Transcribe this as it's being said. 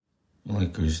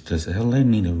Lakers, does LA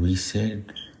need a reset,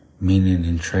 meaning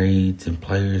in trades and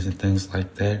players and things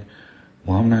like that?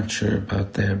 Well, I'm not sure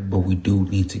about that, but we do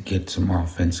need to get some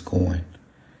offense going.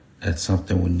 That's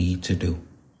something we need to do.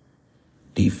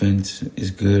 Defense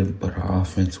is good, but our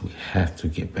offense, we have to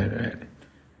get better at it.